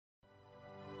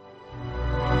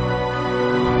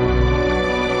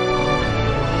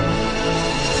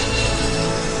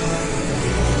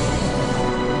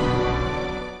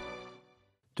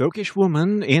Turkish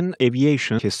woman in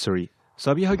aviation history.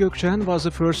 Sabiha Gökçen was the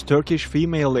first Turkish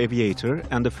female aviator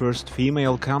and the first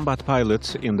female combat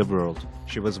pilot in the world.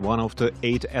 She was one of the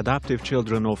 8 adoptive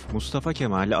children of Mustafa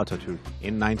Kemal Atatürk.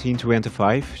 In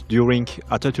 1925, during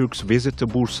Atatürk's visit to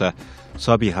Bursa,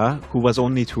 Sabiha, who was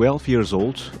only 12 years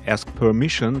old, asked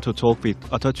permission to talk with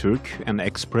Atatürk and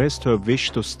expressed her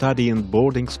wish to study in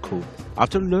boarding school.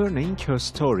 After learning her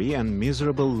story and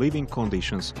miserable living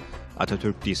conditions,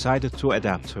 Atatürk decided to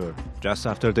adopt her. Just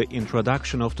after the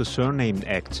introduction of the Surname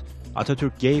Act,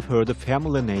 Atatürk gave her the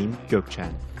family name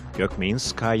Gökçen. Gök means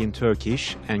sky in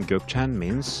Turkish and Gökçen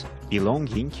means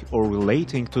belonging or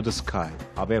relating to the sky.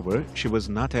 However, she was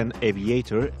not an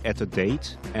aviator at the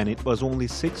date, and it was only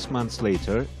 6 months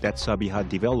later that Sabiha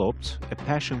developed a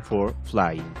passion for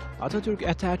flying. Atatürk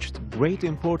attached great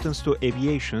importance to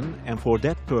aviation and for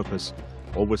that purpose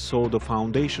oversaw the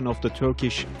foundation of the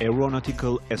Turkish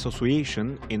Aeronautical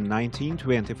Association in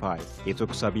 1925. He took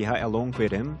Sabiha along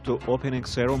with him to opening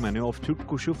ceremony of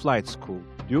Turkish Flight School.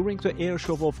 During the air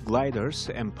show of gliders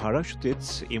and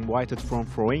parachutists invited from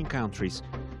foreign countries,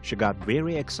 she got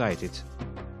very excited.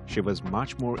 She was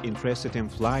much more interested in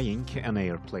flying an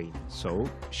airplane, so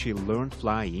she learned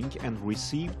flying and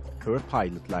received her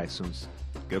pilot license.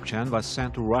 Gökçen was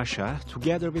sent to Russia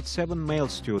together with 7 male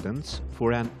students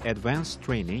for an advanced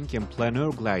training in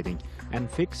plein-air gliding and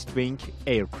fixed-wing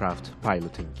aircraft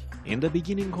piloting. In the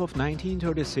beginning of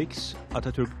 1936,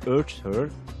 Atatürk urged her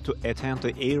to attend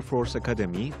the Air Force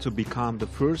Academy to become the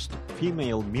first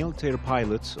female military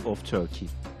pilot of Turkey.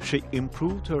 She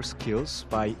improved her skills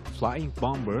by flying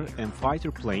bomber and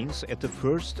fighter planes at the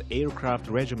 1st Aircraft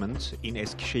Regiment in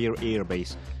Eskişehir Air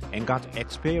Base and got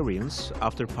experience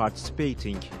after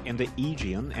participating in the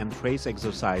Aegean and Thrace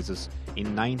exercises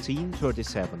in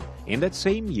 1937. In that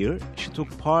same year, she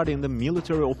took part in the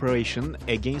military operation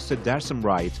against the Dersim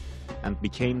Riot and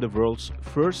became the world's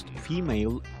first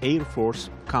female Air Force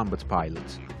combat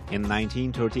pilot. In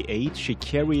 1938, she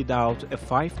carried out a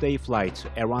 5-day flight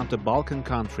around the Balkan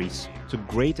countries to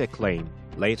great acclaim.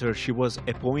 Later, she was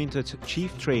appointed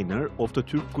chief trainer of the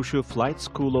Turkish Flight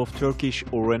School of Turkish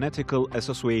Aeronautical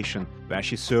Association, where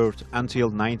she served until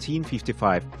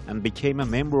 1955 and became a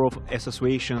member of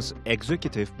association's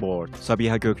executive board.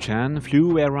 Sabiha Gökçen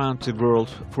flew around the world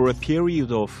for a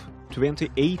period of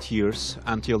 28 years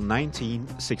until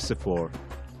 1964.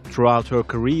 Throughout her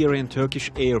career in Turkish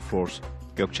Air Force,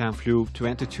 Gökçen flew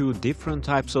 22 different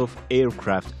types of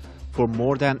aircraft for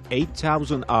more than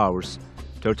 8,000 hours,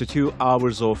 32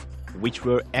 hours of which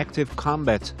were active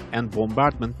combat and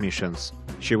bombardment missions.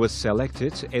 She was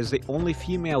selected as the only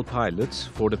female pilot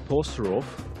for the poster of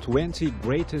 20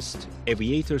 Greatest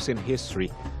Aviators in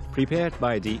History, prepared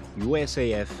by the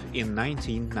USAF in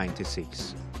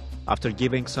 1996. After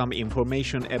giving some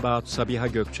information about Sabiha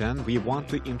Gökçen, we want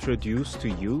to introduce to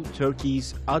you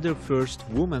Turkey's other first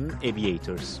woman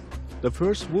aviators. The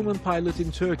first woman pilot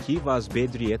in Turkey was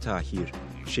Bedriye Tahir.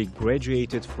 She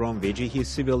graduated from Vecihi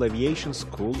Civil Aviation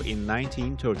School in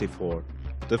 1934.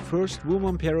 The first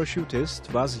woman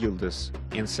parachutist was Yıldız.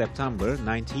 In September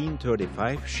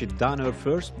 1935, she done her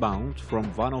first bound from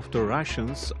one of the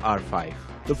Russians' R-5.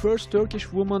 The first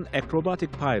Turkish woman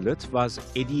acrobatic pilot was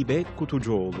Edibe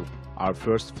Kutucuoğlu. Our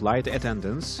first flight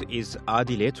attendant is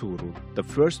Adile Tuğrul. The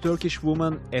first Turkish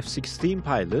woman F-16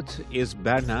 pilot is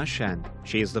Berna.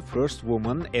 She is the first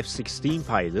woman F-16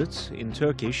 pilot in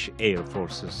Turkish Air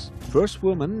Forces. First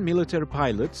woman military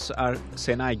pilots are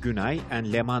Senay Günay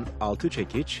and Leman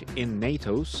Altınçekiç in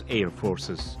NATO's Air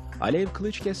Forces. Alev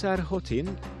Kılıçkeser Hottin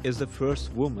is the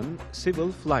first woman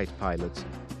civil flight pilot.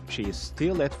 She is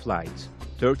still at flight.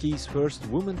 Turkey's first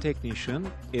woman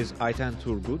technician is Ayten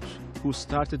Turgut, who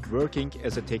started working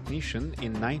as a technician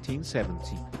in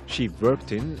 1970. She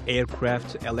worked in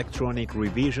aircraft electronic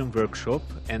revision workshop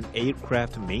and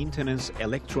aircraft maintenance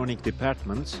electronic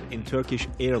department in Turkish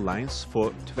Airlines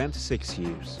for 26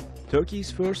 years.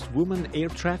 Turkey's first woman air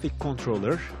traffic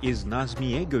controller is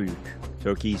Nazmiye Göyük.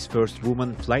 Turkey's first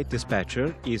woman flight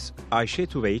dispatcher is Ayşe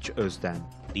Tüveyç Özden.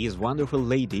 These wonderful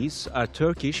ladies are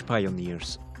Turkish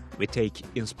pioneers. We take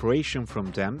inspiration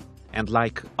from them, and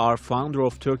like our founder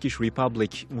of Turkish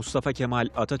Republic, Mustafa Kemal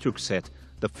Atatürk said,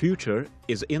 the future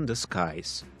is in the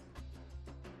skies.